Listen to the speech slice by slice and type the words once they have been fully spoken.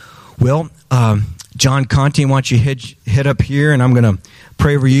Well, John Conti, why don't you head up here, and I'm going to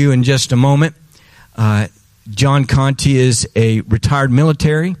pray over you in just a moment. John Conti is a retired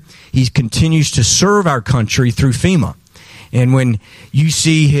military. He continues to serve our country through FEMA. And when you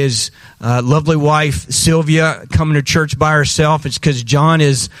see his lovely wife, Sylvia, coming to church by herself, it's because John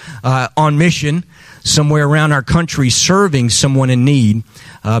is on mission somewhere around our country serving someone in need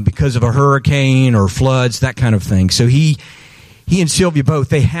because of a hurricane or floods, that kind of thing. So he and Sylvia both,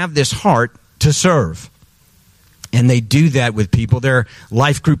 they have this heart to serve. And they do that with people. They're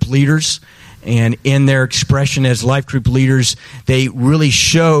life group leaders. And in their expression as life group leaders, they really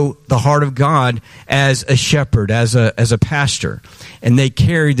show the heart of God as a shepherd, as a pastor. And they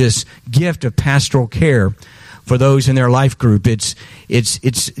carry this gift of pastoral care for those in their life group. It's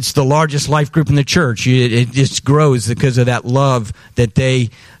the largest life group in the church. It just grows because of that love that they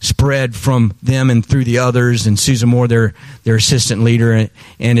spread from them and through the others. And Susan Moore, their assistant leader,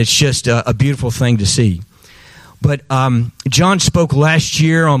 and it's just a beautiful thing to see. But John spoke last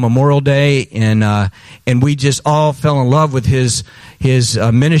year on Memorial Day, and we just all fell in love with his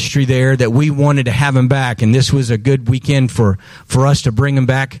ministry there, that we wanted to have him back. And this was a good weekend for us to bring him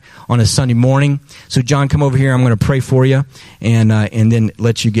back on a Sunday morning. So John, come over here. I'm going to pray for you, and then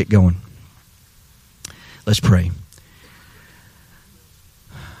let you get going. Let's pray.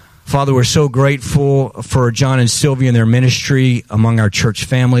 Father, we're so grateful for John and Sylvia and their ministry among our church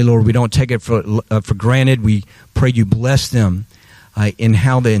family. Lord, we don't take it for granted. We pray you bless them in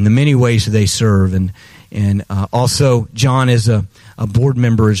the many ways that they serve. And also, John is a board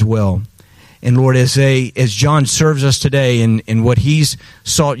member as well. And Lord, as John serves us today in what he's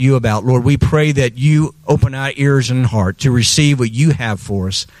sought you about, Lord, we pray that you open our ears and heart to receive what you have for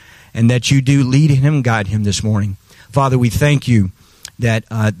us, and that you do lead him, guide him this morning. Father, we thank you that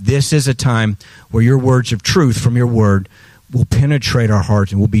this is a time where your words of truth from your word will penetrate our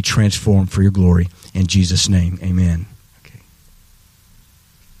hearts and will be transformed for your glory. In Jesus' name, amen. Okay.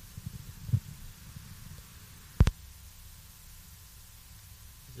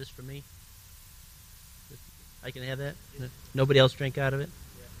 Is this for me? I can have that? Nobody else drink out of it?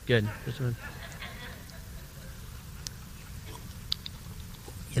 Good. This one.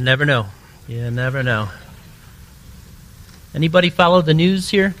 You never know. You never know. Anybody follow the news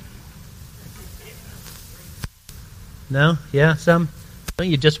here? No? Yeah, some? Don't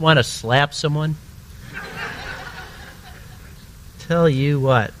you just want to slap someone? Tell you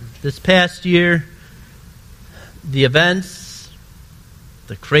what, this past year, the events,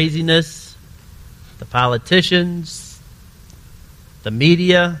 the craziness, the politicians, the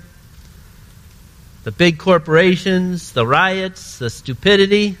media, the big corporations, the riots, the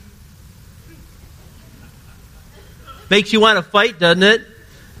stupidity, makes you want to fight, doesn't it?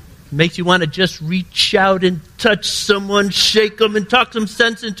 Makes you want to just reach out and touch someone, shake them, and talk some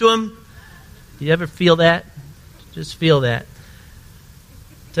sense into them. Do you ever feel that? Just feel that.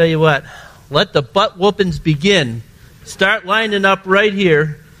 Tell you what, let the butt whoopings begin. Start lining up right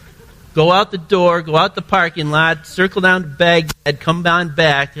here. Go out the door, go out the parking lot, circle down to Baghdad, come on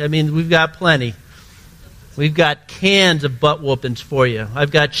back. I mean, we've got plenty. We've got cans of butt whoopings for you.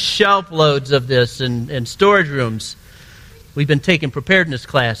 I've got shelf loads of this in storage rooms. We've been taking preparedness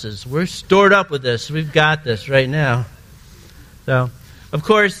classes. We're stored up with this. We've got this right now. So, of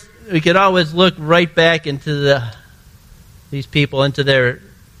course, we could always look right back into these people, into their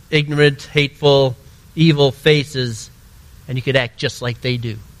ignorant, hateful, evil faces, and you could act just like they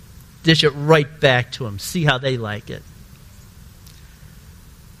do. Dish it right back to them. See how they like it.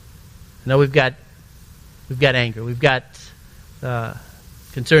 Now we've got anger. We've got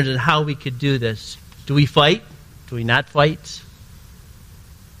concerns on how we could do this. Do we fight? Do we not fight?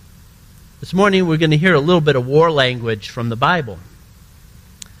 This morning we're going to hear a little bit of war language from the Bible.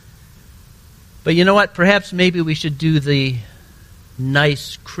 But you know what? Perhaps maybe we should do the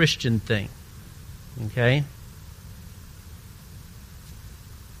nice Christian thing. Okay?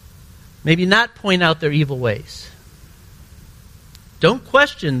 Maybe not point out their evil ways. Don't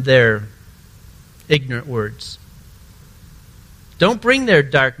question their ignorant words. Don't bring their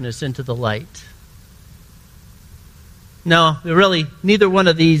darkness into the light. No, really, neither one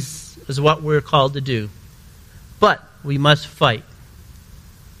of these is what we're called to do. But we must fight.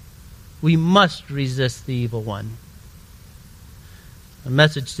 We must resist the evil one. The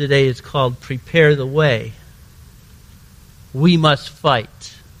message today is called Prepare the Way. We must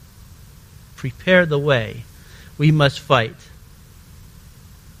fight. Prepare the way. We must fight.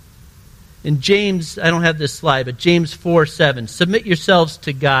 In James, I don't have this slide, but James 4:7, submit yourselves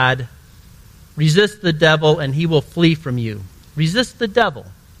to God. Resist the devil, and he will flee from you. Resist the devil.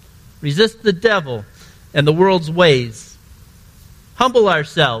 Resist the devil and the world's ways. humble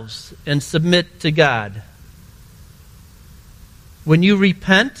ourselves and submit to God. When you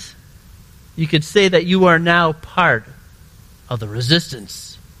repent, you could say that you are now part of the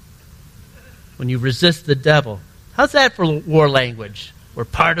resistance. When you resist the devil. How's that for war language? We're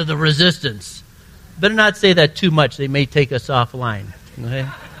part of the resistance. Better not say that too much. They may take us offline. Okay?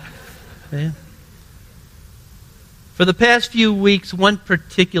 Okay? For the past few weeks, one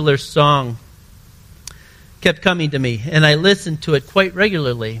particular song kept coming to me, and I listened to it quite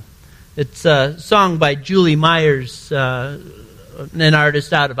regularly. It's a song by Julie Myers, an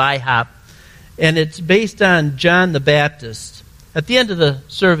artist out of IHOP, and it's based on John the Baptist. At the end of the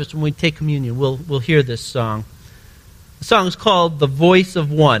service, when we take communion, we'll hear this song. The song is called "The Voice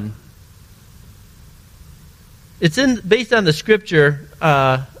of One." It's based on the scripture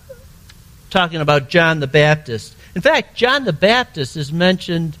talking about John the Baptist. In fact, John the Baptist is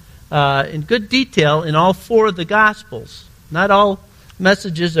mentioned in good detail in all four of the Gospels. Not all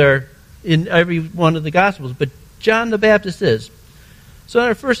messages are in every one of the Gospels, but John the Baptist is. So on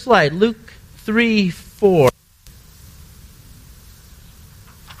our first slide, Luke 3:4.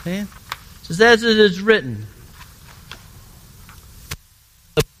 Okay? It says, "As it is written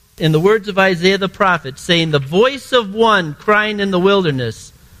in the words of Isaiah the prophet, saying, the voice of one crying in the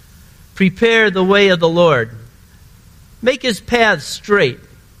wilderness, prepare the way of the Lord. Make his paths straight.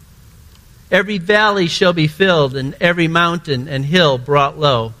 Every valley shall be filled, and every mountain and hill brought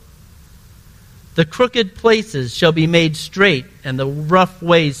low. The crooked places shall be made straight, and the rough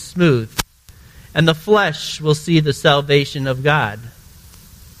ways smooth. And the flesh will see the salvation of God."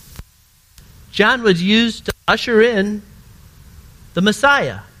 John was used to usher in the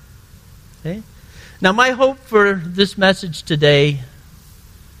Messiah. Okay? Now, my hope for this message today,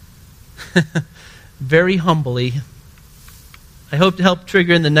 very humbly, I hope to help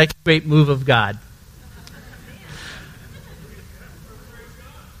trigger in the next great move of God.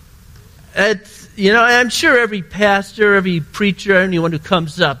 I'm sure every pastor, every preacher, anyone who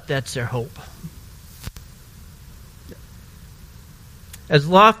comes up, that's their hope. As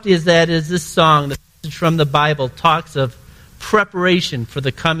lofty as that is, this song, the message from the Bible, talks of preparation for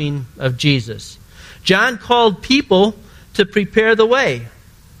the coming of Jesus. John called people to prepare the way,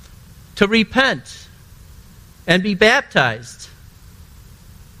 to repent, and be baptized,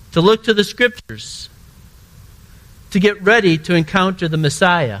 to look to the Scriptures, to get ready to encounter the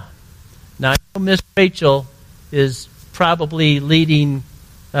Messiah. Now, I know Miss Rachel is probably leading,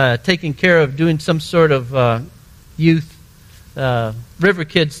 taking care of doing some sort of youth River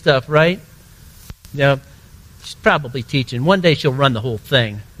Kid stuff, right? Yeah, she's probably teaching. One day she'll run the whole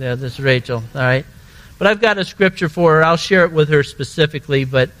thing. Yeah, this is Rachel, all right? But I've got a scripture for her. I'll share it with her specifically,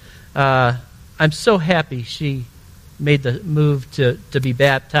 but I'm so happy she made the move to be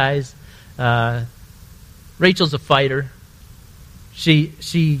baptized. Rachel's a fighter.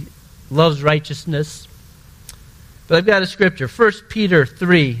 She loves righteousness. But I've got a scripture, 1 Peter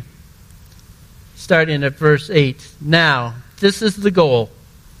 3, starting at verse 8. "Now, this is the goal,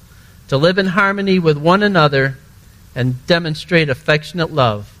 to live in harmony with one another and demonstrate affectionate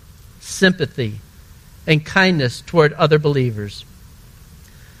love, sympathy, and kindness toward other believers.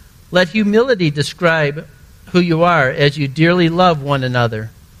 Let humility describe who you are as you dearly love one another.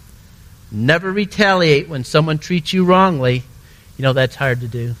 Never retaliate when someone treats you wrongly." You know, that's hard to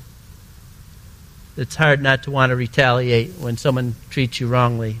do. It's hard not to want to retaliate when someone treats you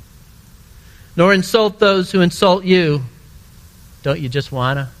wrongly. "Nor insult those who insult you." Don't you just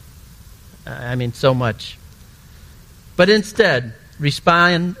want to? I mean, so much. "But instead,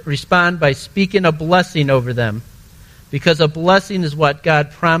 respond by speaking a blessing over them, because a blessing is what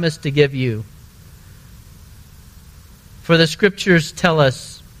God promised to give you. For the Scriptures tell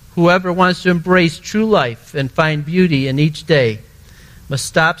us, whoever wants to embrace true life and find beauty in each day must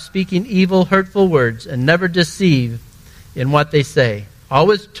stop speaking evil, hurtful words and never deceive in what they say.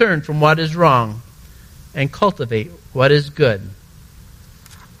 Always turn from what is wrong and cultivate what is good."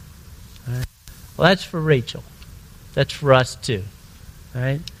 All right. Well, that's for Rachel. That's for us too. All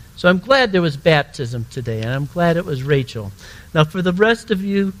right. So I'm glad there was baptism today, and I'm glad it was Rachel. Now, for the rest of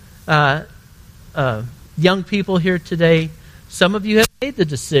you young people here today, some of you have made the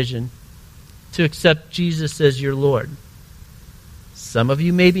decision to accept Jesus as your Lord. Some of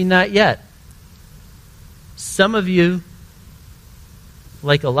you maybe not yet. Some of you,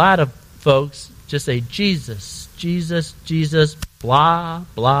 like a lot of folks, just say, "Jesus, Jesus, Jesus, blah,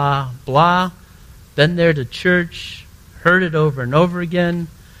 blah, blah." Been there to church, heard it over and over again.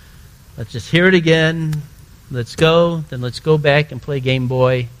 Let's just hear it again. Let's go. Then let's go back and play Game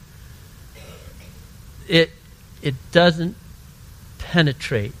Boy. It doesn't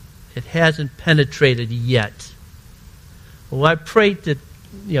penetrate. It hasn't penetrated yet. Well, I pray that,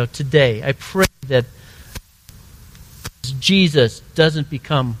 today, I pray that Jesus doesn't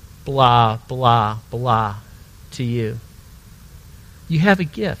become blah, blah, blah to you. You have a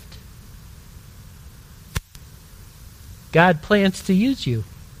gift. God plans to use you.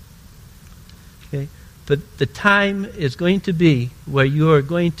 Okay? But the time is going to be where you are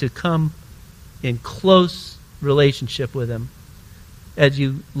going to come in close relationship with Him as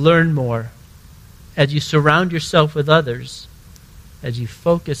you learn more, as you surround yourself with others, as you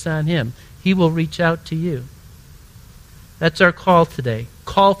focus on Him. He will reach out to you. That's our call today.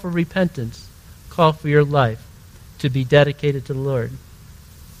 Call for repentance. Call for your life to be dedicated to the Lord.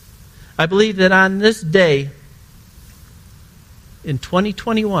 I believe that on this day, in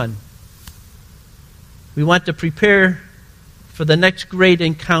 2021, we want to prepare for the next great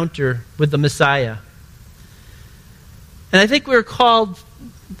encounter with the Messiah. And I think we're called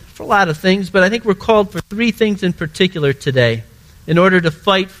for a lot of things, but I think we're called for 3 things in particular today in order to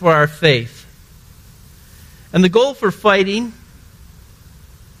fight for our faith. And the goal for fighting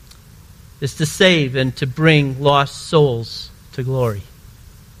is to save and to bring lost souls to glory.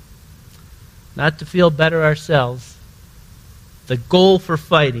 Not to feel better ourselves. The goal for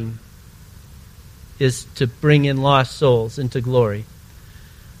fighting is to bring in lost souls into glory.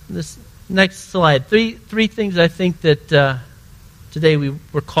 This next slide. Three things I think that today we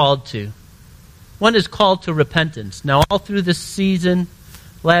were called to. One is called to repentance. Now, all through this season,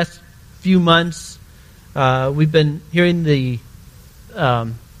 last few months, we've been hearing the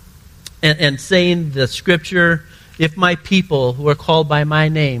and saying the scripture, if my people who are called by my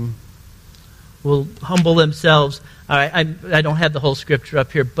name will humble themselves. I don't have the whole scripture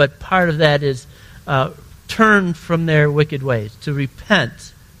up here, but part of that is turn from their wicked ways, to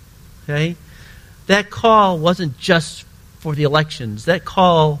repent. Okay? That call wasn't just for the elections. That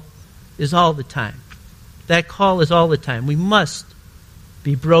call is all the time. That call is all the time. We must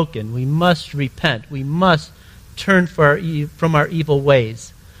be broken. We must repent. We must turn from our evil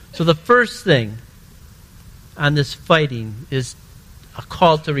ways. So the first thing on this fighting is a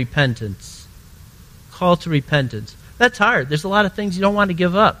call to repentance. Call to repentance. That's hard. There's a lot of things you don't want to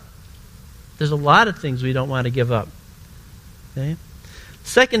give up. There's a lot of things we don't want to give up. Okay?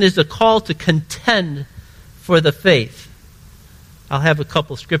 Second is a call to contend for the faith. I'll have a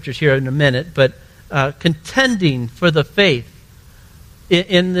couple scriptures here in a minute, but contending for the faith.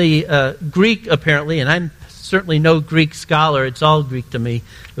 In the Greek, apparently, and I'm certainly no Greek scholar, it's all Greek to me,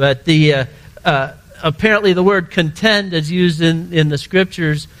 but apparently the word contend as used in the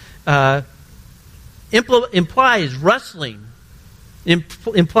scriptures implies wrestling,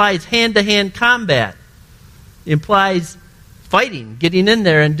 implies hand-to-hand combat, implies fighting, getting in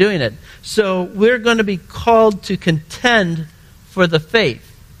there and doing it. So we're going to be called to contend for the faith.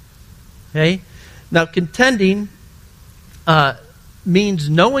 Okay? Now, contending means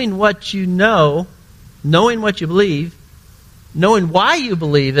knowing what you know, knowing what you believe, knowing why you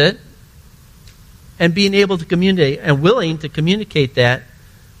believe it, and being able to communicate and willing to communicate that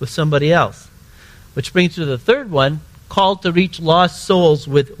with somebody else. Which brings to the third one, called to reach lost souls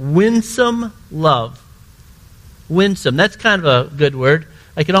with winsome love. Winsome. That's kind of a good word.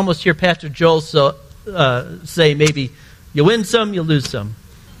 I can almost hear Pastor Joel say maybe, you win some, you lose some.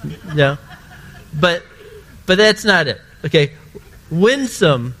 Yeah. But that's not it. Okay.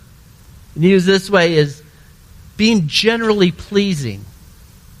 Winsome, used this way, is being generally pleasing.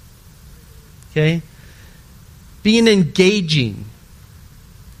 Okay? Being engaging.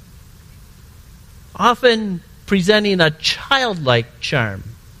 Often presenting a childlike charm,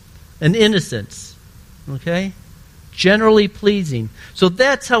 an innocence. Okay? Generally pleasing. So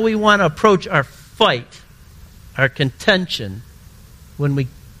that's how we want to approach our fight, our contention, when we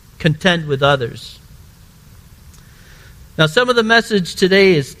contend with others. Now, some of the message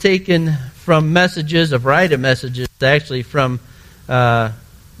today is taken from messages, a variety of messages, actually, from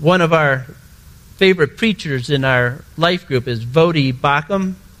one of our favorite preachers in our life group is Voddie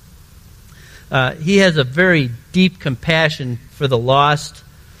Baucham. He has a very deep compassion for the lost,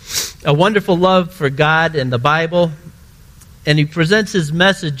 a wonderful love for God and the Bible, and he presents his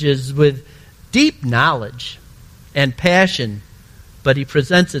messages with deep knowledge and passion, but he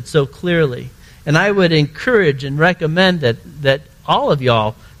presents it so clearly. And I would encourage and recommend that all of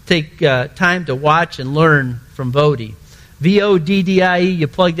y'all take time to watch and learn from Voddie. Voddie, you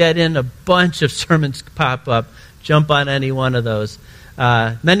plug that in, a bunch of sermons pop up. Jump on any one of those.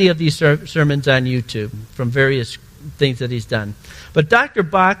 Many of these sermons on YouTube from various things that he's done. But Dr.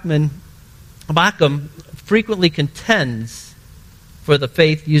 Baucham frequently contends for the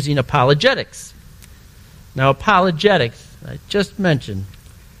faith using apologetics. Now, apologetics, I just mentioned,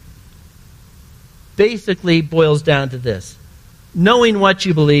 basically boils down to this. knowing what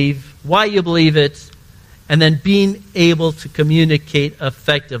you believe, why you believe it, and then being able to communicate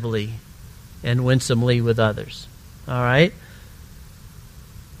effectively and winsomely with others. All right?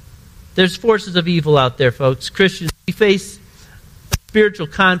 There's forces of evil out there, folks. Christians, we face spiritual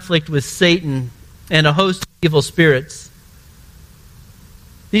conflict with Satan and a host of evil spirits.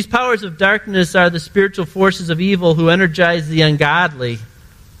 These powers of darkness are the spiritual forces of evil who energize the ungodly.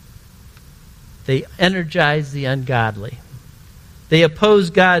 They energize the ungodly. They oppose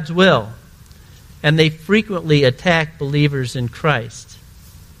God's will, and they frequently attack believers in Christ.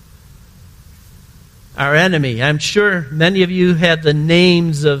 Our enemy, I'm sure many of you have the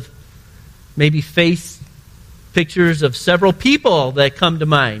names of maybe face pictures of several people that come to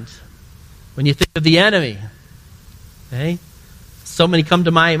mind when you think of the enemy. Okay? So many come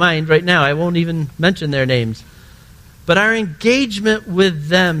to my mind right now, I won't even mention their names. But our engagement with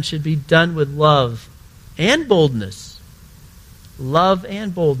them should be done with love and boldness. Love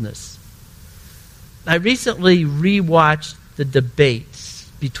and boldness. I recently rewatched the debates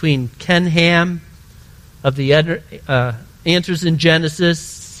between Ken Ham of the Answers in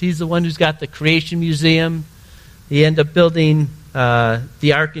Genesis. He's the one who's got the Creation Museum. He ended up building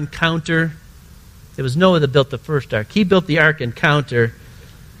the Ark Encounter. It was Noah that built the first ark. He built the Ark Encounter.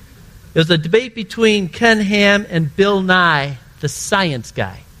 It was a debate between Ken Ham and Bill Nye, the science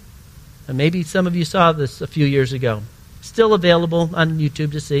guy. And maybe some of you saw this a few years ago. Still available on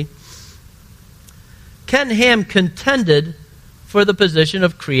YouTube to see. Ken Ham contended for the position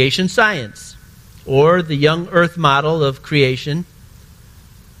of creation science, or the young earth model of creation.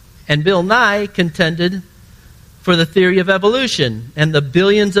 And Bill Nye contended for the theory of evolution and the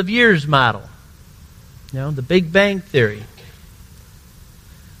billions of years model. You know, the Big Bang Theory.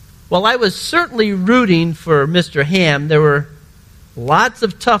 While I was certainly rooting for Mr. Ham, there were lots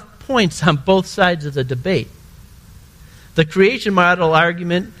of tough points on both sides of the debate. The creation model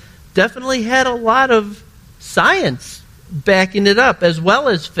argument definitely had a lot of science backing it up, as well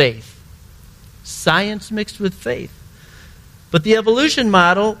as faith. Science mixed with faith. But the evolution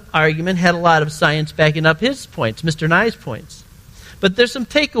model argument had a lot of science backing up his points, Mr. Nye's points. But there's some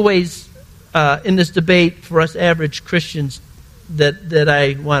takeaways in this debate for us average Christians that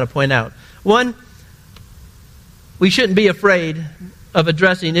I want to point out. One, we shouldn't be afraid of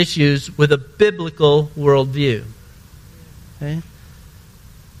addressing issues with a biblical worldview. Okay?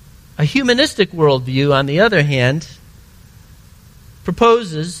 A humanistic worldview, on the other hand,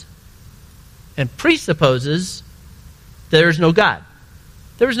 proposes and presupposes there is no God.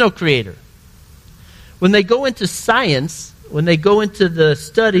 There is no creator. When they go into science, when they go into the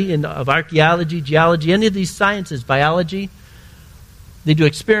study of archaeology, geology, any of these sciences, biology, they do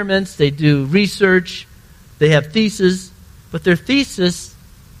experiments, they do research, they have theses, but their thesis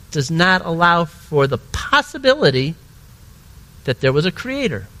does not allow for the possibility that there was a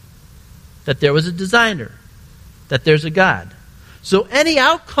creator, that there was a designer, that there's a God. So any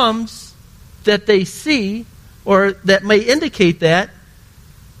outcomes that they see or that may indicate that,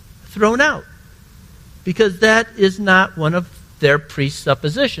 thrown out. Because that is not one of their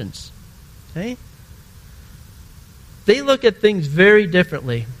presuppositions. Okay? They look at things very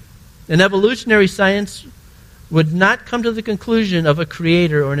differently. And evolutionary science would not come to the conclusion of a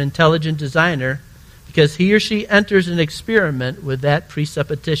creator or an intelligent designer because he or she enters an experiment with that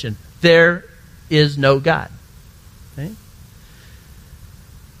presupposition. There is no God. Okay?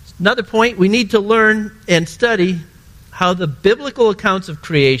 Another point, we need to learn and study how the biblical accounts of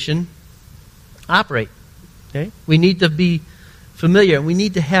creation operate. Okay? We need to be familiar, and we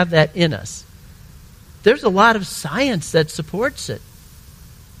need to have that in us. There's a lot of science that supports it.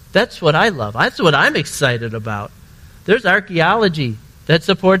 That's what I love. That's what I'm excited about. There's archaeology that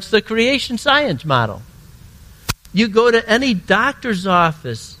supports the creation science model. You go to any doctor's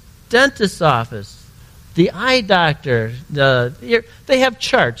office, dentist's office, the eye doctor, they have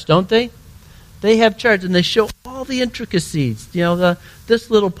charts, don't they? They have charts, and they show all the intricacies. You know, this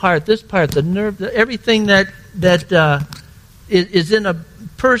little part, this part, the nerve, everything that is in a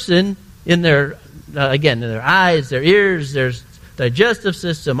person, in their in their eyes, their ears, their digestive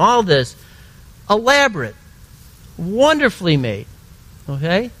system, all this, elaborate, wonderfully made.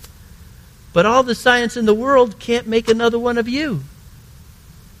 Okay, but all the science in the world can't make another one of you.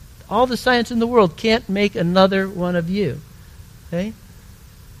 All the science in the world can't make another one of you. Okay?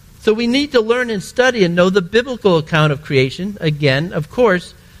 So we need to learn and study and know the biblical account of creation. Again, of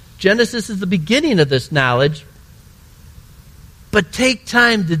course, Genesis is the beginning of this knowledge. But take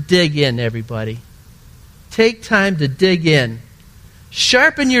time to dig in, everybody. Take time to dig in.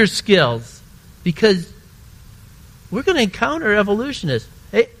 Sharpen your skills, because we're going to encounter evolutionists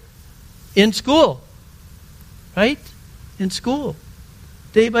in school. Right? in school,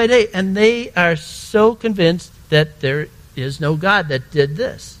 day by day. And they are so convinced that there is no God that did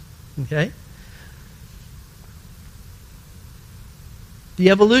this. Okay? The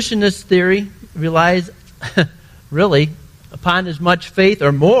evolutionist theory relies really upon as much faith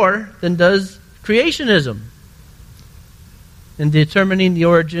or more than does creationism in determining the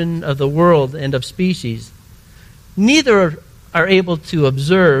origin of the world and of species. Neither are able to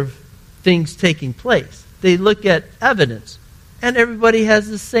observe things taking place. They look at evidence, and everybody has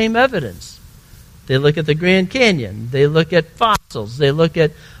the same evidence. They look at the Grand Canyon. They look at fossils. They look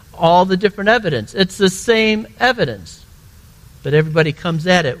at all the different evidence. It's the same evidence. But everybody comes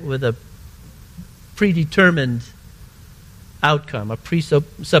at it with a predetermined outcome, a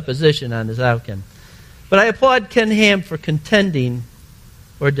presupposition on his outcome. But I applaud Ken Ham for contending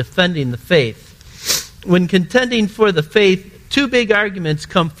or defending the faith. When contending for the faith, two big arguments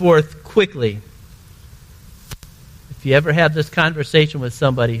come forth quickly. If you ever have this conversation with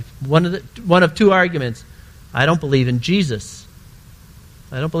somebody, one of two arguments: I don't believe in Jesus.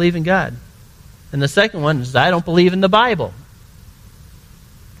 I don't believe in God. And the second one is, I don't believe in the Bible.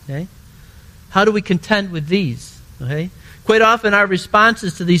 Okay? How do we contend with these? Okay? Quite often our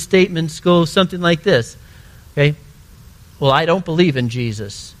responses to these statements go something like this. Okay? Well, I don't believe in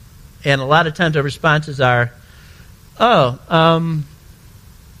Jesus. And a lot of times our responses are, well,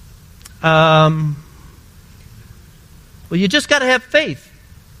 you just got to have faith.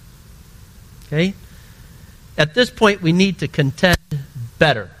 Okay? At this point, we need to contend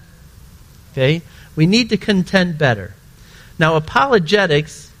better. Okay? We need to contend better. Now,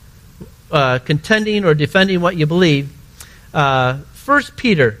 apologetics, contending or defending what you believe, 1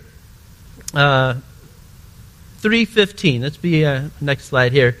 Peter 3:15. Let's be next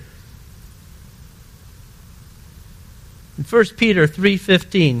slide here. In 1 Peter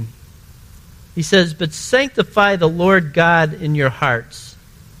 3:15, he says, "But sanctify the Lord God in your hearts,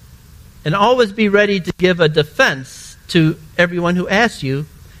 and always be ready to give a defense to everyone who asks you,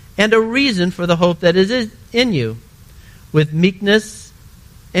 and a reason for the hope that is in you, with meekness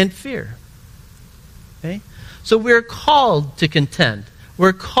and fear." Okay? So we're called to contend.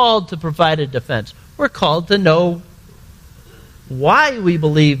 We're called to provide a defense. We're called to know why we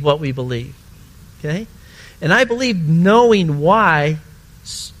believe what we believe. Okay? And I believe knowing why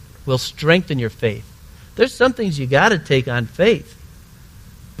will strengthen your faith. There's some things you got to take on faith.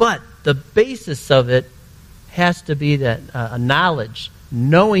 But the basis of it has to be that a knowledge,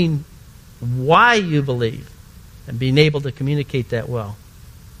 knowing why you believe, and being able to communicate that well.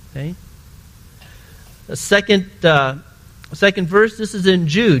 Okay? The second verse, this is in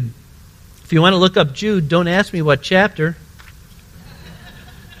Jude. If you want to look up Jude, don't ask me what chapter.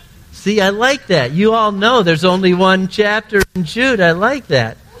 See, I like that. You all know there's only one chapter in Jude. I like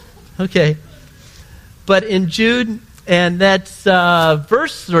that. Okay. But in Jude, and that's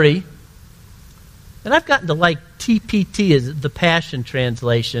verse 3, and I've gotten to like TPT as the Passion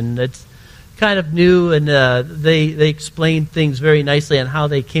Translation. It's kind of new, and they explain things very nicely on how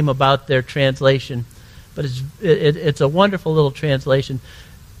they came about their translation. But it's a wonderful little translation.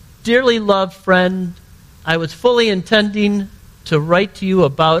 "Dearly loved friend, I was fully intending to write to you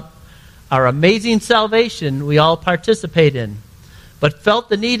about our amazing salvation we all participate in, but felt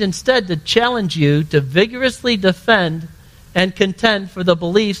the need instead to challenge you to vigorously defend and contend for the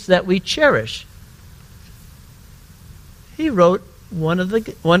beliefs that we cherish." He wrote one of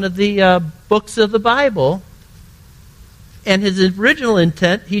the books of the Bible, and his original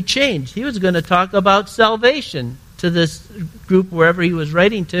intent he changed. He was going to talk about salvation to this group wherever he was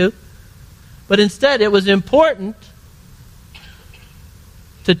writing to, but instead it was important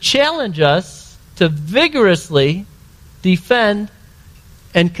to challenge us to vigorously defend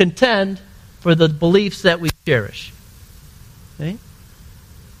and contend for the beliefs that we cherish. Okay?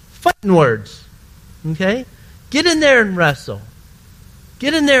 Fighting words. Okay? Get in there and wrestle.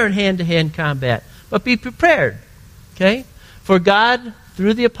 Get in there in hand-to-hand combat. But be prepared. Okay? For God,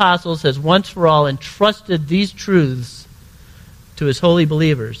 through the apostles, has once for all entrusted these truths to his holy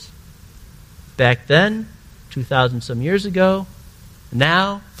believers. Back then, 2,000 some years ago,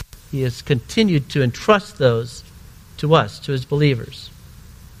 now he has continued to entrust those to us, to his believers.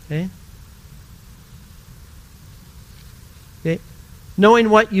 Okay? Okay? Knowing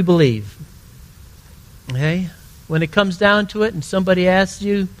what you believe. Okay? When it comes down to it and somebody asks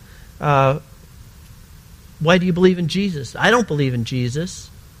you, why do you believe in Jesus? I don't believe in Jesus.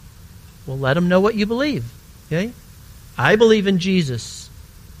 Well, let them know what you believe. Okay? I believe in Jesus,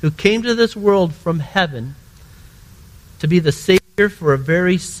 who came to this world from heaven to be the Savior for a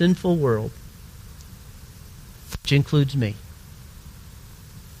very sinful world, which includes me.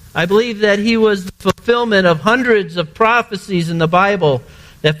 I believe that he was the fulfillment of hundreds of prophecies in the Bible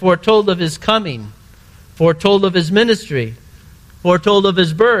that foretold of his coming, foretold of his ministry, foretold of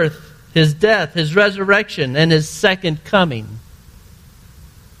his birth, his death, his resurrection, and his second coming.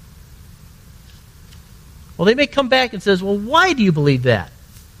 Well, they may come back and says, well, why do you believe that?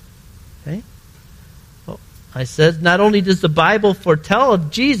 Okay. Well, I said, not only does the Bible foretell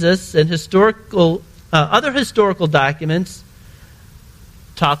of Jesus and other historical documents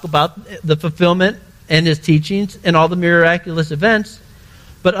talk about the fulfillment and his teachings and all the miraculous events,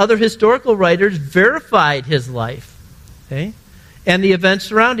 but other historical writers verified his life, okay, and the events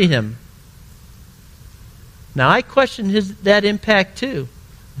surrounding him. Now, I question that impact too.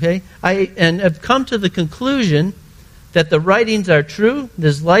 Okay, and have come to the conclusion that the writings are true.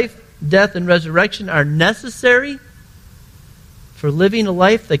 His life, death, and resurrection are necessary for living a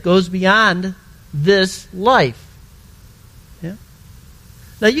life that goes beyond this life. Yeah.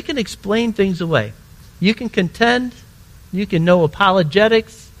 Now, you can explain things away. You can contend. You can know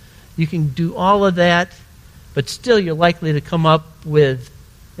apologetics. You can do all of that, but still you're likely to come up with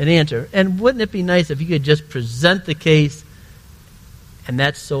an answer. And wouldn't it be nice if you could just present the case and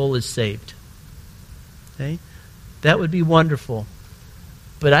that soul is saved? Okay? That would be wonderful.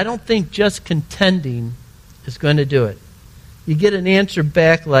 But I don't think just contending is going to do it. You get an answer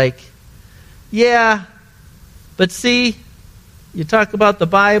back like, yeah, but see, you talk about the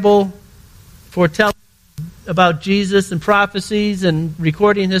Bible, foretell about Jesus and prophecies and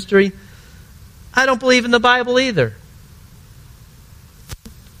recording history. I don't believe in the Bible either.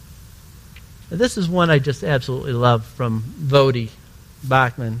 This is one I just absolutely love from Voddie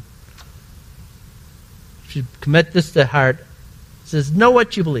Baucham. She commit this to heart. Says, know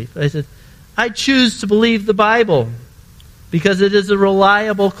what you believe. I said, I choose to believe the Bible because it is a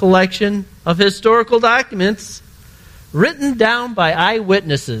reliable collection of historical documents written down by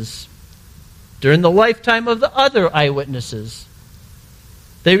eyewitnesses during the lifetime of the other eyewitnesses.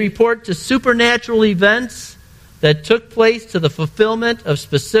 They report to supernatural events that took place to the fulfillment of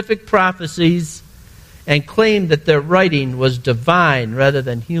specific prophecies and claim that their writing was divine rather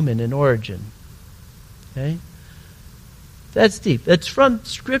than human in origin. Okay? That's deep. That's from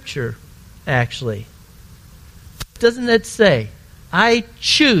Scripture, actually. Doesn't it say, I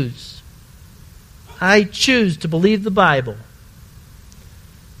choose to believe the Bible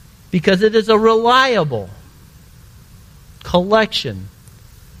because it is a reliable collection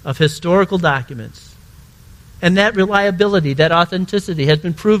of historical documents. And that reliability, that authenticity has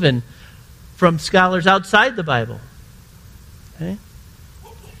been proven from scholars outside the Bible. Okay?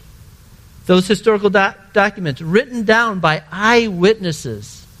 Those historical documents written down by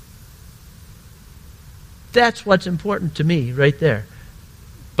eyewitnesses. That's what's important to me right there.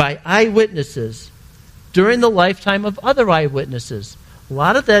 By eyewitnesses during the lifetime of other eyewitnesses. A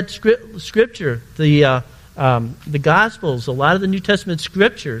lot of that scripture, the Gospels, a lot of the New Testament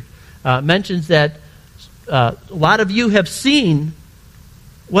scripture mentions that a lot of you have seen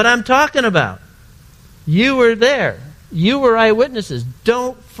what I'm talking about. You were there. You were eyewitnesses.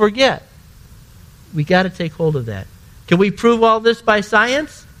 Don't forget. We got to take hold of that. Can we prove all this by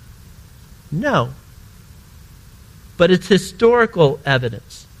science? No. But it's historical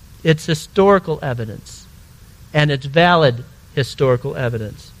evidence. It's historical evidence. And it's valid historical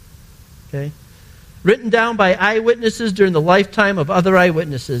evidence. Okay? Written down by eyewitnesses during the lifetime of other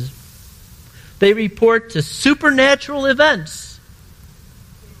eyewitnesses. They report to supernatural events.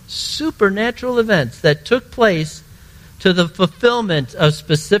 Supernatural events that took place to the fulfillment of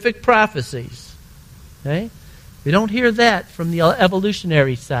specific prophecies. Okay? We don't hear that from the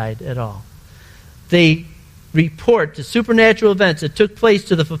evolutionary side at all. They report to supernatural events that took place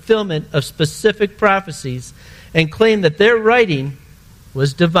to the fulfillment of specific prophecies and claim that their writing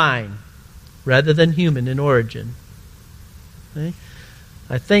was divine rather than human in origin. Okay?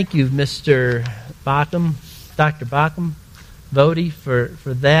 I thank you, Mr. Baucham, Dr. Baucham, Voddie, for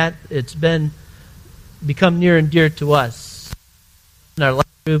that. It's become near and dear to us in our life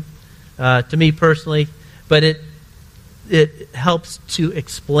group, to me personally, but it helps to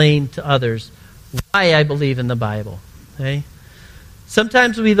explain to others why I believe in the Bible. Okay?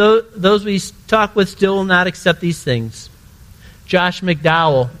 Sometimes those we talk with still will not accept these things. Josh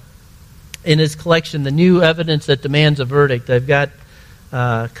McDowell, in his collection, The New Evidence That Demands a Verdict, I've got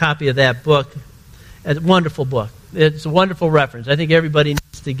a copy of that book. It's a wonderful book. It's a wonderful reference. I think everybody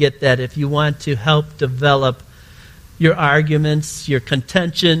needs to get that if you want to help develop your arguments, your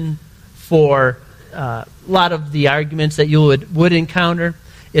contention for a lot of the arguments that you would encounter.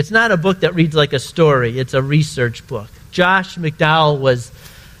 It's not a book that reads like a story. It's a research book. Josh McDowell was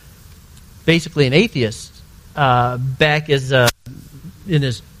basically an atheist back in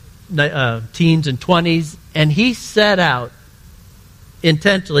his teens and 20s, and he set out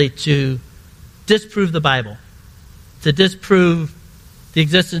intentionally to disprove the Bible, to disprove the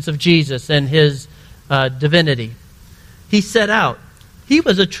existence of Jesus and his divinity. He set out. He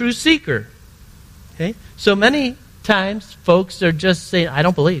was a true seeker. Okay? So many times folks are just saying, I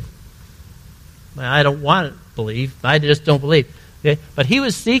don't believe. I don't want to believe. I just don't believe. Okay? But he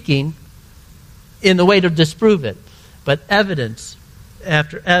was seeking in the way to disprove it. But evidence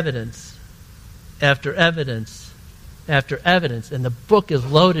after evidence after evidence after evidence, and the book is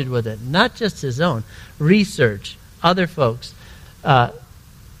loaded with it, not just his own, research, other folks,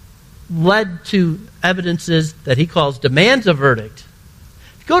 led to evidences that he calls demands a verdict.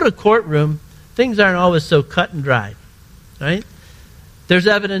 If you go to a courtroom, things aren't always so cut and dry, right? There's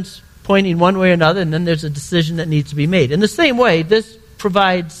evidence pointing one way or another, and then there's a decision that needs to be made. In the same way, this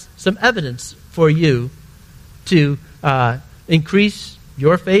provides some evidence for you to increase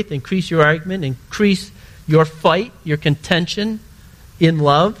your faith, increase your argument, increase your fight, your contention in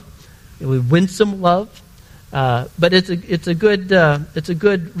love. It will win some love, but it's a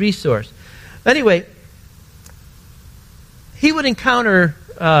good resource. Anyway, he would encounter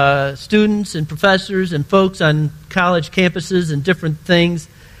students and professors and folks on college campuses and different things,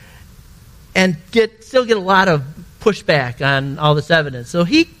 and still get a lot of pushback on all this evidence. So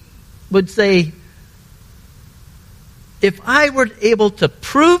he would say, if I were able to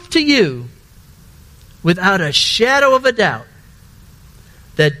prove to you without a shadow of a doubt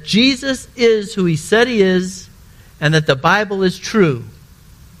that Jesus is who he said he is and that the Bible is true,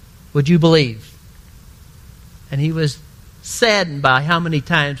 would you believe? And he was saddened by how many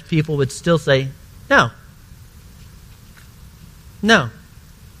times people would still say, no. No.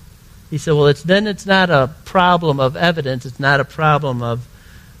 He said, well, it's not a problem of evidence. It's not a problem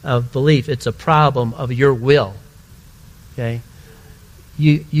of belief. It's a problem of your will. Okay?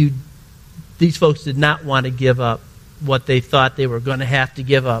 These folks did not want to give up what they thought they were going to have to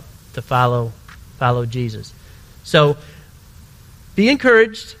give up to follow Jesus. So, be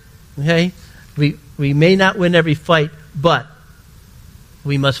encouraged. Okay? We may not win every fight, but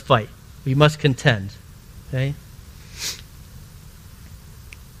we must fight. We must contend. Okay?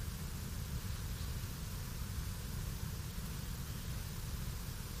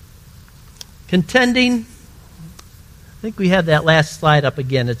 Contending, I think we have that last slide up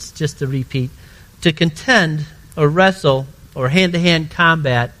again. It's just a repeat. To contend or wrestle or hand-to-hand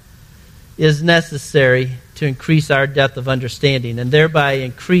combat is necessary to increase our depth of understanding and thereby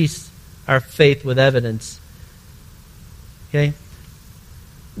increase our faith with evidence. Okay?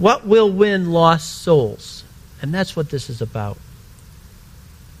 What will win lost souls? And that's what this is about.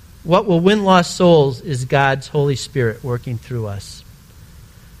 What will win lost souls is God's Holy Spirit working through us.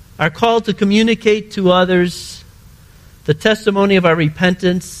 Our call to communicate to others the testimony of our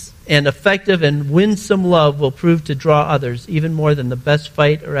repentance and effective and winsome love will prove to draw others even more than the best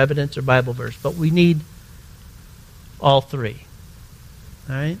fight or evidence or Bible verse. But we need all three.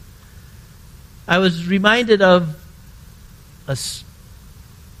 All right? I was reminded of a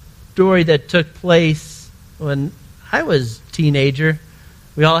story that took place when I was a teenager.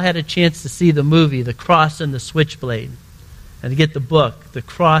 We all had a chance to see the movie, The Cross and the Switchblade, and to get the book, The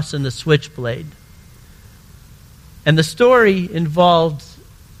Cross and the Switchblade. And the story involved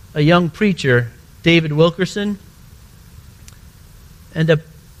a young preacher, David Wilkerson, ended up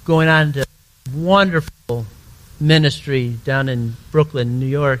going on to wonderful ministry down in Brooklyn, New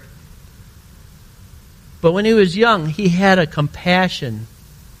York. But when he was young, he had a compassion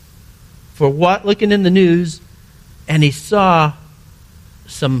for looking in the news, and he saw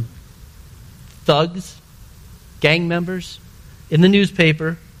some thugs, gang members, in the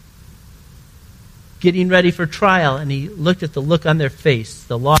newspaper getting ready for trial, and he looked at the look on their face,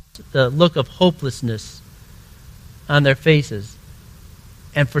 the look of hopelessness on their faces.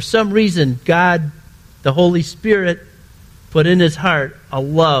 And for some reason, God, the Holy Spirit, put in his heart a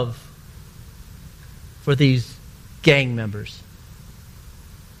love for these gang members.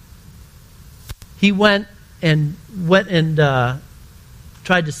 He went and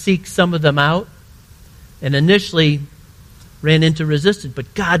tried to seek some of them out, and initially ran into resistance,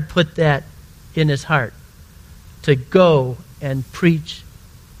 but God put that in his heart to go and preach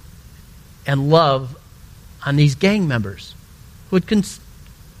and love on these gang members who had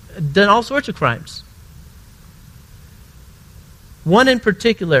done all sorts of crimes. One in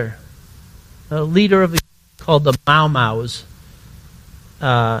particular, a leader of called the Mau Maus,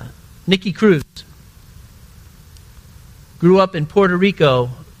 Nicky Cruz, grew up in Puerto Rico,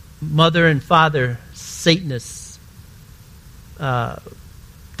 mother and father Satanists,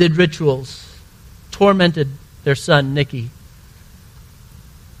 did rituals, tormented their son Nicky.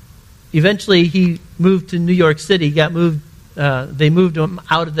 eventually he moved to New York City. They moved him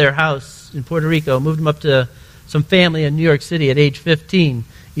out of their house in Puerto Rico, moved him up to some family in New York City at age 15.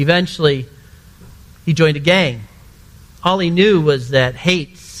 Eventually, he joined a gang. All he knew was that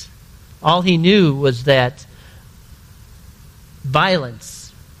hate. All he knew was that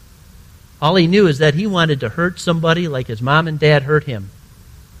violence. All he knew is that he wanted to hurt somebody like his mom and dad hurt him.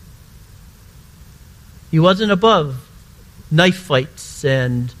 He wasn't above knife fights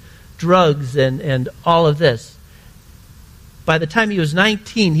and drugs and all of this. By the time he was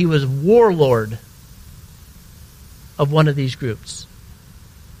 19, he was warlord of one of these groups.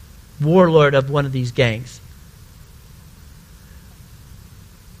 Warlord of one of these gangs.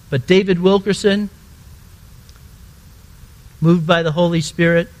 But David Wilkerson, moved by the Holy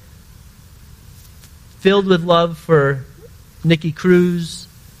Spirit, filled with love for Nicky Cruz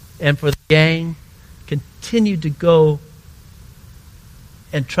and for the gang, continued to go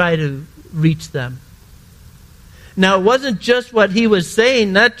and try to reach them. Now, it wasn't just what he was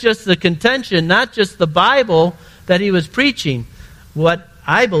saying, not just the contention, not just the Bible that he was preaching. What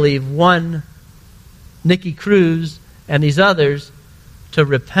I believe won Nicky Cruz and these others to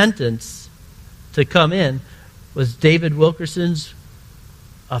repentance, to come in, was David Wilkerson's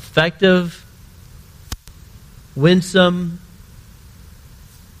effective, winsome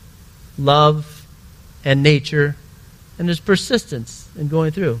love and nature and his persistence in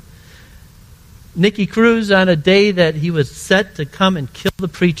going through. Nicky Cruz, on a day that he was set to come and kill the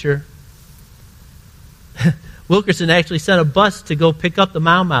preacher, Wilkerson actually sent a bus to go pick up the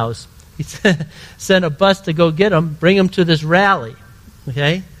Mau Maus. He sent a bus to go get them, bring them to this rally.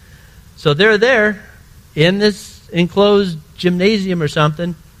 Okay? So they're there in this enclosed gymnasium or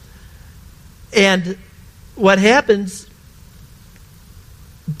something. And what happens,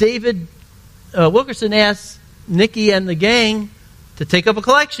 David Wilkerson asks Nicky and the gang to take up a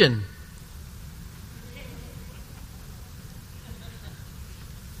collection.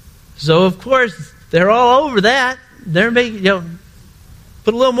 So, of course, they're all over that. They're making,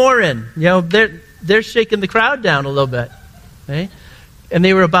 put a little more in. They're shaking the crowd down a little bit. Okay? And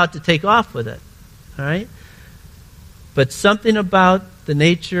they were about to take off with it. All right? But something about the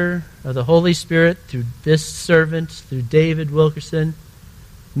nature of the Holy Spirit through this servant, through David Wilkerson,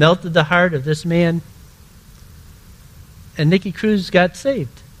 melted the heart of this man. And Nicky Cruz got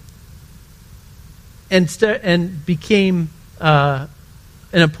saved. And became an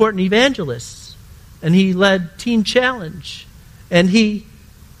important evangelist. And he led Teen Challenge. And he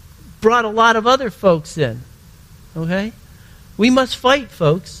brought a lot of other folks in. Okay? We must fight,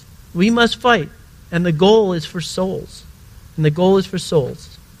 folks. We must fight. And the goal is for souls. And the goal is for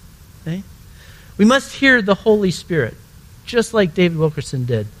souls. Okay? We must hear the Holy Spirit, just like David Wilkerson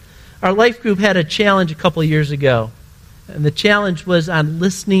did. Our life group had a challenge a couple of years ago. And the challenge was on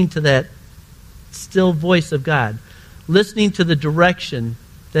listening to that still voice of God. Listening to the direction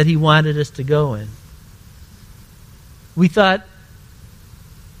that He wanted us to go in. We thought,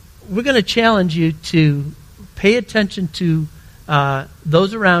 we're going to challenge you to pay attention to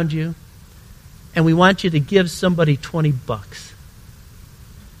those around you, and we want you to give somebody $20.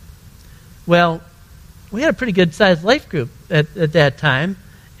 Well, we had a pretty good sized life group at that time,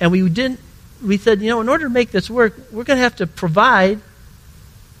 and we said, in order to make this work, we're going to have to provide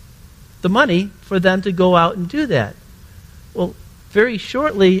the money for them to go out and do that. Well, very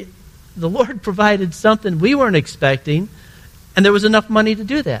shortly, the Lord provided something we weren't expecting, and there was enough money to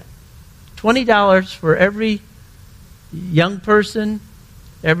do that. $20 for every young person,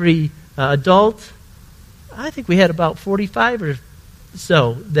 every adult. I think we had about 45 or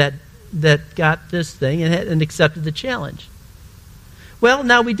so that got this thing and accepted the challenge. Well,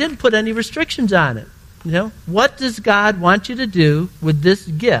 now we didn't put any restrictions on it. What does God want you to do with this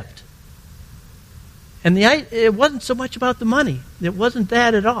gift? And it wasn't so much about the money. It wasn't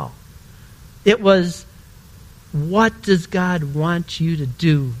that at all. It was, what does God want you to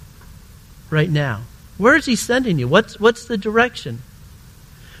do right now? Where is He sending you? What's the direction?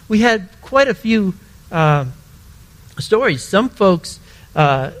 We had quite a few stories. Some folks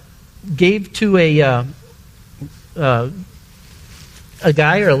gave to a guy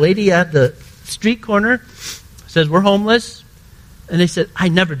or a lady at the street corner, says, we're homeless. And they said, I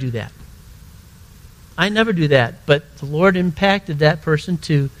never do that. I never do that. But the Lord impacted that person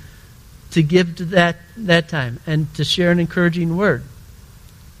to give to that time and to share an encouraging word.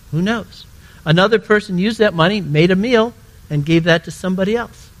 Who knows? Another person used that money, made a meal, and gave that to somebody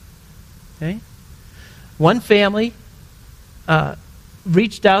else. Okay? One family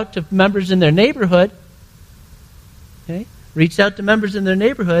reached out to members in their neighborhood. Okay? Reached out to members in their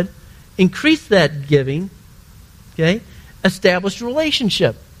neighborhood, increased that giving, okay? Established a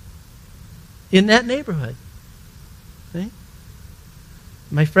relationship. in that neighborhood. Okay?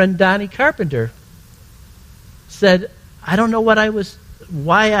 My friend Donnie Carpenter said, I don't know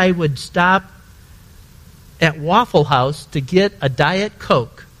why I would stop at Waffle House to get a Diet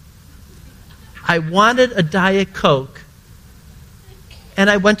Coke. I wanted a Diet Coke, and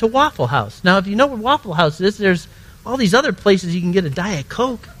I went to Waffle House. Now, if you know where Waffle House is, there's all these other places you can get a Diet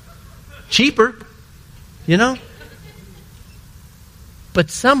Coke. Cheaper, you know? But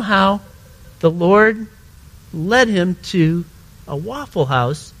somehow, the Lord led him to a Waffle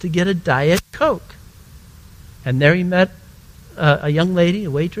House to get a Diet Coke. And there he met a young lady,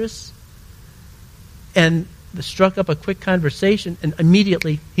 a waitress, and struck up a quick conversation, and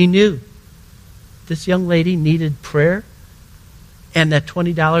immediately he knew this young lady needed prayer, and that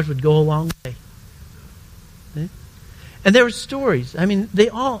 $20 would go a long way. Okay? And there were stories. I mean,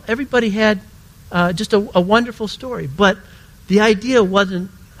 everybody had just a wonderful story. But the idea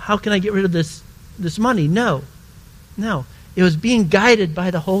wasn't, how can I get rid of this money? No. It was being guided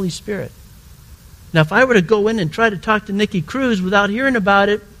by the Holy Spirit. Now, if I were to go in and try to talk to Nikki Cruz without hearing about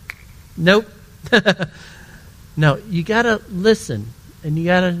it, nope. No, you got to listen, and you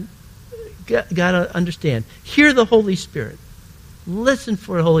got to understand. Hear the Holy Spirit. Listen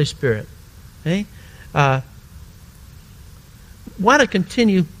for the Holy Spirit. Okay? Want to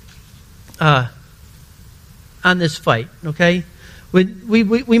continue on this fight, okay?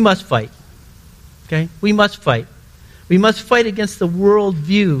 We must fight. Okay? We must fight. We must fight against the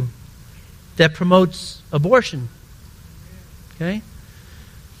worldview that promotes abortion. Okay?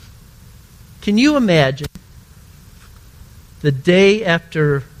 Can you imagine the day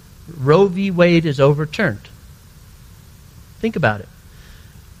after Roe v. Wade is overturned? Think about it.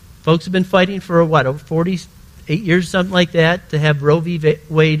 Folks have been fighting for, over 48 years, something like that, to have Roe v.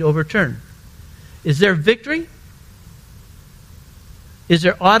 Wade overturned. Is there victory? Is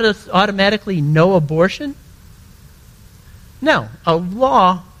there automatically no abortion? No. A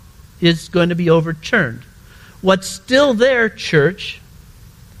law is going to be overturned. What's still there, church,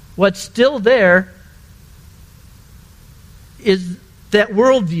 what's still there is that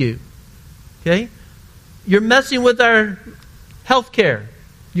worldview. Okay? You're messing with our health care.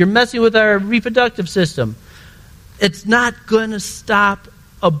 You're messing with our reproductive system. It's not going to stop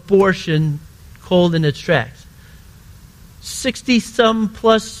abortion cold in its tracks. 60-some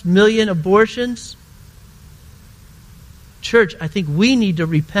plus million abortions. Church, I think we need to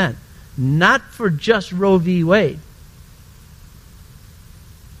repent. Not for just Roe v. Wade.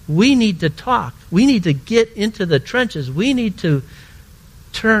 We need to talk. We need to get into the trenches. We need to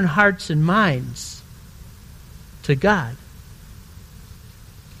turn hearts and minds to God.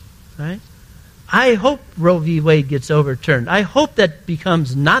 Right? I hope Roe v. Wade gets overturned. I hope that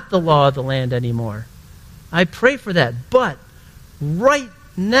becomes not the law of the land anymore. I pray for that. But right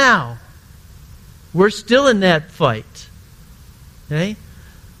now, we're still in that fight. Okay?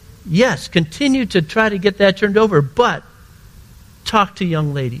 Yes, continue to try to get that turned over, but talk to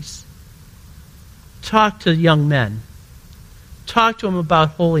young ladies. Talk to young men. Talk to them about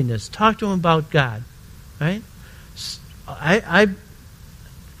holiness. Talk to them about God. Right? I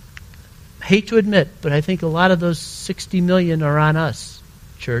hate to admit, but I think a lot of those 60 million are on us,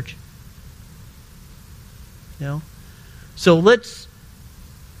 church. You know? So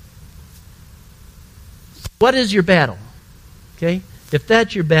what is your battle? Okay? If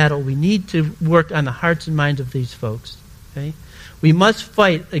that's your battle, we need to work on the hearts and minds of these folks. Okay? We must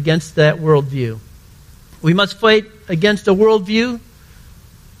fight against that worldview. We must fight against a worldview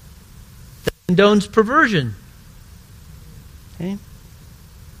that condones perversion. Okay?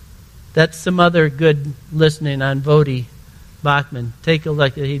 That's some other good listening on Vodi Bachman. Take a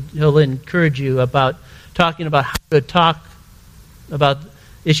look. He'll encourage you about talking about how to talk about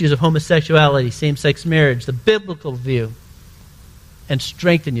issues of homosexuality, same-sex marriage, the biblical view, and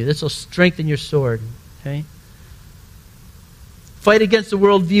strengthen you. This will strengthen your sword. Okay? Fight against the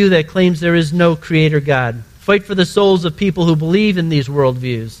worldview that claims there is no creator God. Fight for the souls of people who believe in these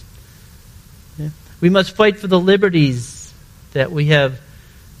worldviews. Okay? We must fight for the liberties that we have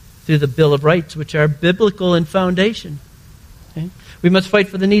through the Bill of Rights, which are biblical in foundation. Okay? We must fight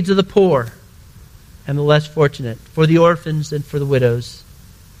for the needs of the poor and the less fortunate, for the orphans and for the widows.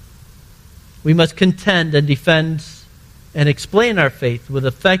 We must contend and defend and explain our faith with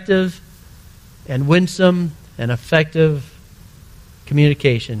effective and winsome and effective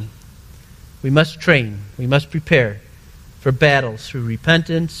communication. We must train. We must prepare for battles through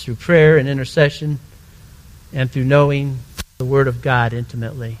repentance, through prayer and intercession, and through knowing the Word of God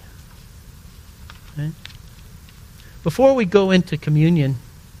intimately. Okay? Before we go into communion,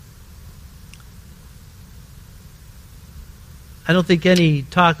 I don't think any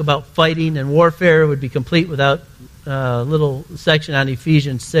talk about fighting and warfare would be complete without a little section on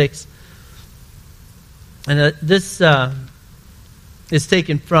Ephesians 6. And this is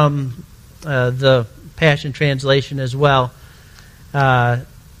taken from the Passion Translation as well, talking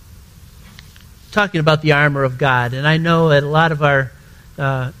about the armor of God. And I know at a lot of our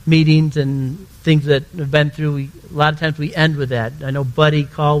meetings and things that have been through, a lot of times we end with that. I know Buddy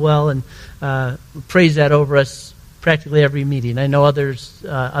Caldwell and prays that over us practically every meeting. I know others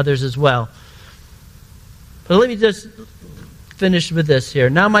as well. But let me just finish with this here.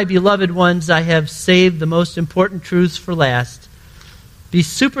 Now, my beloved ones, I have saved the most important truths for last. Be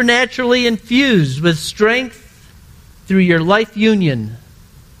supernaturally infused with strength through your life union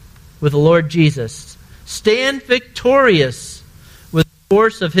with the Lord Jesus. Stand victorious with the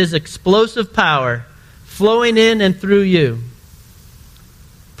force of His explosive power flowing in and through you.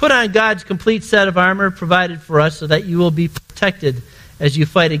 Put on God's complete set of armor provided for us so that you will be protected as you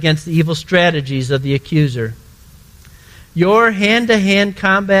fight against the evil strategies of the accuser. Your hand-to-hand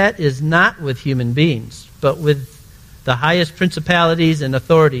combat is not with human beings, but with the highest principalities and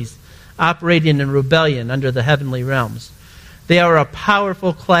authorities operating in rebellion under the heavenly realms. They are a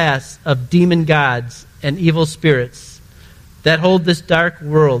powerful class of demon gods and evil spirits that hold this dark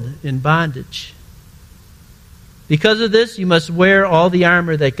world in bondage. Because of this, you must wear all the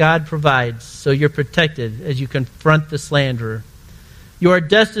armor that God provides so you're protected as you confront the slanderer. You are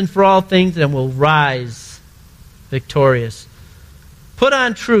destined for all things and will rise victorious. Put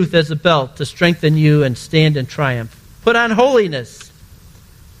on truth as a belt to strengthen you and stand in triumph. Put on holiness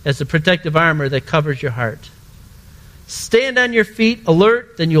as the protective armor that covers your heart. Stand on your feet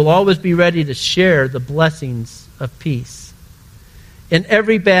alert, then you'll always be ready to share the blessings of peace. In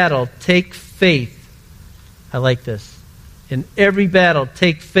every battle, take faith. I like this. In every battle,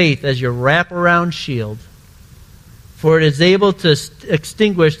 take faith as your wraparound shield, for it is able to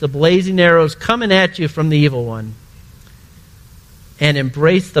extinguish the blazing arrows coming at you from the evil one. And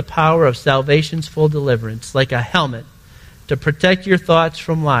embrace the power of salvation's full deliverance like a helmet to protect your thoughts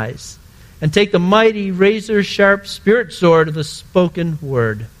from lies. And take the mighty razor-sharp spirit sword of the spoken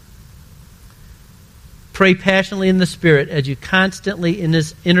word. Pray passionately in the Spirit as you constantly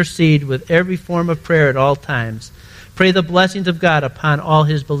intercede with every form of prayer at all times. Pray the blessings of God upon all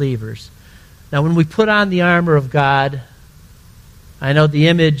His believers. Now, when we put on the armor of God, I know the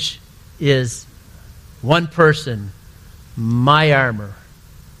image is one person, my armor.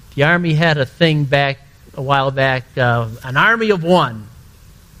 The Army had a thing a while back, an army of one.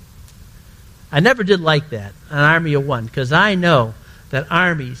 I never did like that, an army of one, because I know that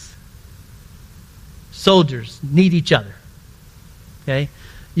armies, soldiers, need each other. Okay?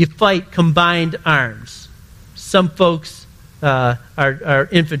 You fight combined arms. Some folks are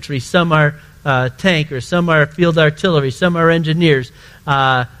infantry, some are tankers, some are field artillery, some are engineers,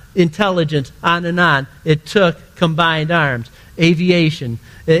 intelligence, on and on. It took combined arms. Aviation.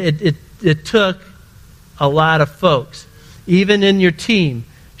 It took a lot of folks. Even in your team,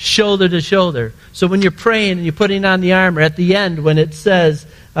 shoulder to shoulder. So when you're praying and you're putting on the armor, at the end when it says,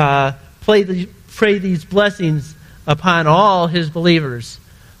 pray these blessings upon all His believers,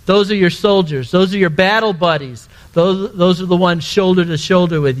 those are your soldiers. Those are your battle buddies. Those are the ones shoulder to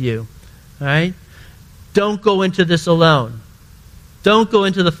shoulder with you. All right? Don't go into this alone. Don't go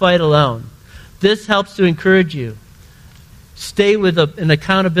into the fight alone. This helps to encourage you. Stay with an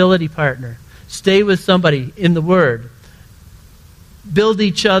accountability partner. Stay with somebody in the Word. Build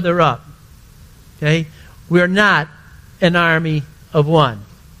each other up. Okay? We're not an army of one.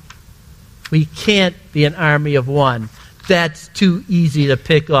 We can't be an army of one. That's too easy to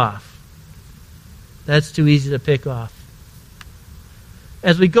pick off. That's too easy to pick off.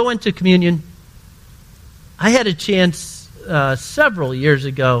 As we go into communion, I had a chance several years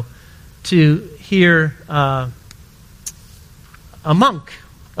ago to hear a monk,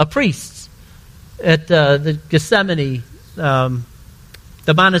 a priest, at the Gethsemane,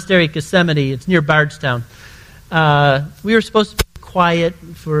 the monastery at Gethsemane. It's near Bardstown. We were supposed to be quiet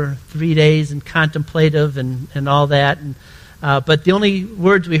for 3 days and contemplative and all that. But the only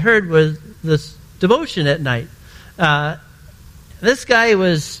words we heard was this devotion at night. This guy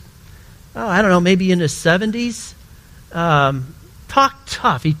was, I don't know, maybe in his 70s. Talked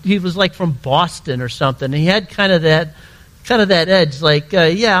tough. He was like from Boston or something. He had kind of that edge, like,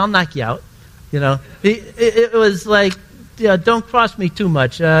 yeah, I'll knock you out. You know, it was like, yeah, don't cross me too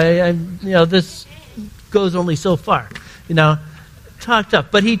much. This goes only so far. Talked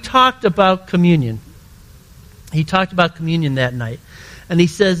up. But he talked about communion. He talked about communion that night. And he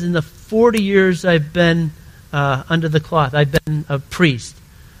says, in the 40 years I've been under the cloth, I've been a priest,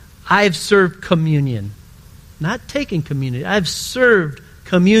 I've served communion not taken communion. I've served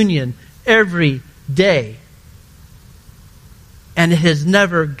communion every day. And it has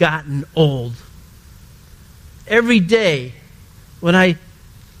never gotten old. Every day when I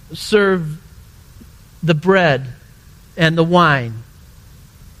serve the bread and the wine,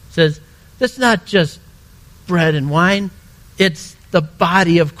 it says, that's not just bread and wine. It's the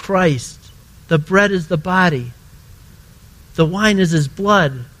body of Christ. The bread is the body. The wine is his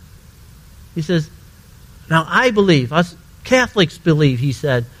blood. He says, now I believe, us Catholics believe, he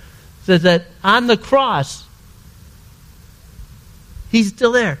says that on the cross, he's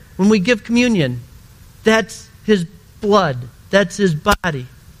still there. When we give communion, that's his blood. That's his body.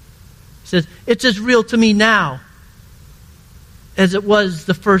 He says, it's as real to me now as it was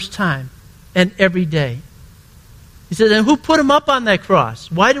the first time and every day. He says, and who put him up on that cross?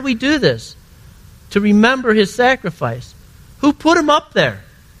 Why do we do this? To remember his sacrifice. Who put him up there?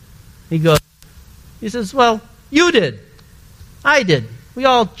 He says, well, you did. I did. We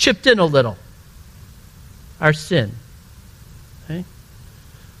all chipped in a little. Our sin. Okay?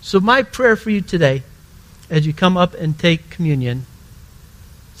 So my prayer for you today, as you come up and take communion,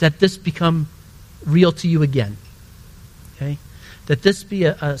 is that this become real to you again. Okay? That this be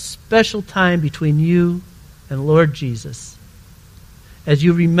a special time between you and Lord Jesus. As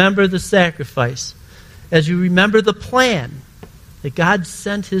you remember the sacrifice, as you remember the plan that God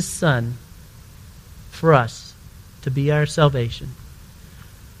sent his Son for us to be our salvation.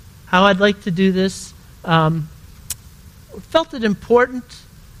 How I'd like to do this, felt it important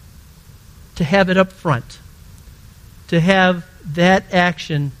to have it up front, to have that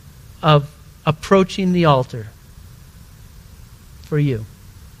action of approaching the altar for you.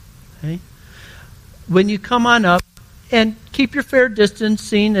 Okay? When you come on up, and keep your fair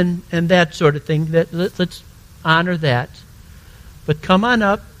distancing and that sort of thing, let's honor that. But come on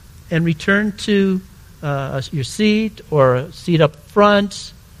up and return to your seat or a seat up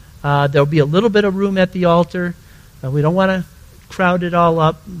front. There'll be a little bit of room at the altar. We don't want to crowd it all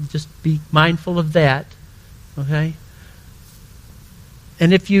up. Just be mindful of that. Okay?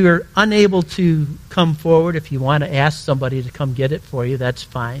 And if you're unable to come forward, if you want to ask somebody to come get it for you, that's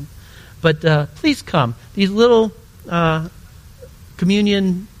fine. But please come. These little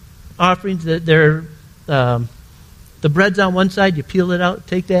communion offerings, they're the bread's on one side, you peel it out,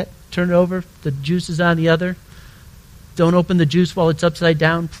 take that, turn it over, the juice is on the other. Don't open the juice while it's upside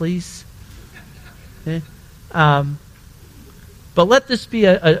down, please. Okay? But let this be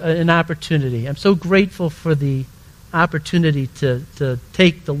an opportunity. I'm so grateful for the opportunity to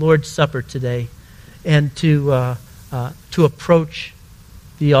take the Lord's Supper today and to approach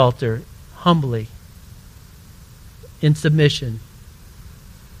the altar humbly, in submission.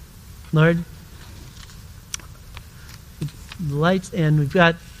 Lord, the lights, and we've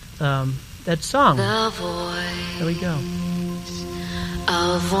got that song. The voice there we go.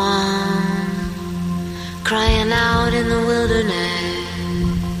 Of one crying out in the wilderness.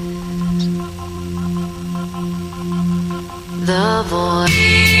 The voice.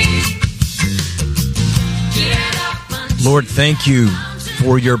 Lord, thank you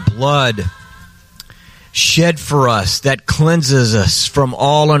for your blood shed for us that cleanses us from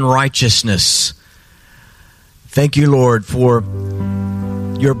all unrighteousness. Thank you, Lord, for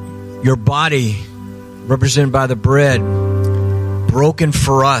your body represented by the bread broken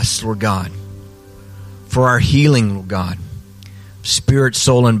for us, Lord God, for our healing, Lord God, spirit,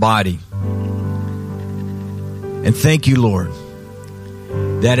 soul, and body. And thank you, Lord,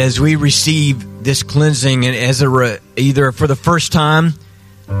 that as we receive this cleansing and as either for the first time,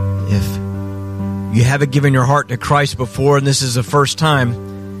 if you haven't given your heart to Christ before and this is the first time,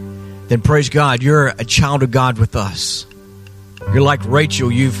 then praise God, you're a child of God with us. You're like Rachel.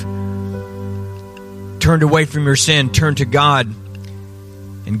 You've turned away from your sin, turned to God,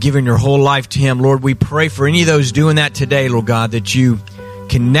 and given your whole life to Him. Lord, we pray for any of those doing that today, Lord God, that you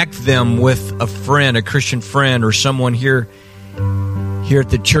connect them with a friend, a Christian friend, or someone here at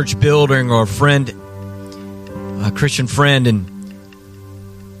the church building, or a Christian friend, and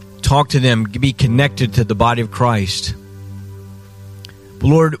talk to them, be connected to the body of Christ. But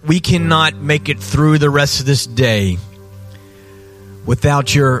Lord, we cannot make it through the rest of this day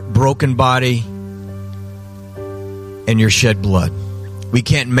without your broken body and your shed blood. We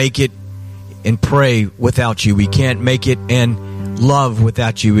can't make it and pray without you. We can't make it and love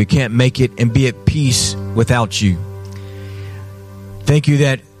without you. We can't make it and be at peace without you. Thank you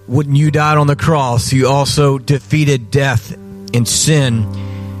that when you died on the cross, you also defeated death and sin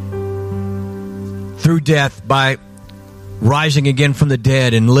through death by rising again from the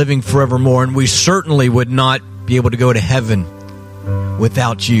dead and living forevermore. And we certainly would not be able to go to heaven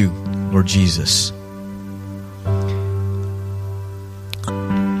without you, Lord Jesus.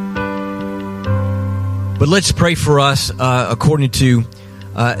 But let's pray for us according to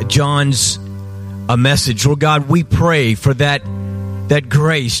John's message. Lord God, we pray for that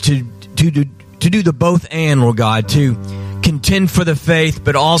grace to do the both and, Lord God, to contend for the faith,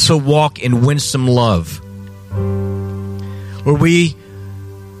 but also walk in winsome love. Lord, we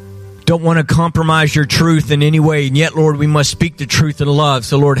don't want to compromise your truth in any way, and yet, Lord, we must speak the truth in love.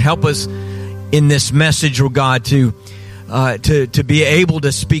 So, Lord, help us in this message, Lord God, to be able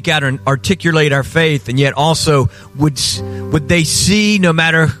to speak out and articulate our faith, and yet also would they see, no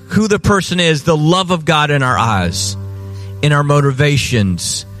matter who the person is, the love of God in our eyes, in our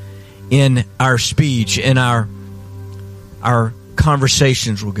motivations, in our speech, in our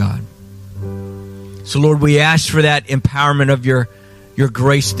conversations with God. So, Lord, we ask for that empowerment of your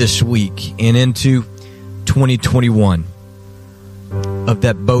grace this week and into 2021, of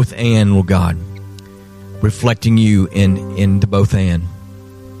that both and, Lord God, reflecting you in the both and.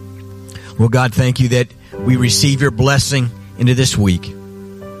 Lord God, thank you that we receive your blessing into this week.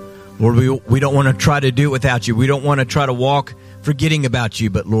 Lord, we don't want to try to do it without you. We don't want to try to walk forgetting about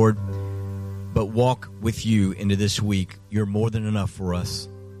you, but Lord, walk with you into this week. You're more than enough for us.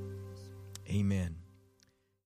 Amen.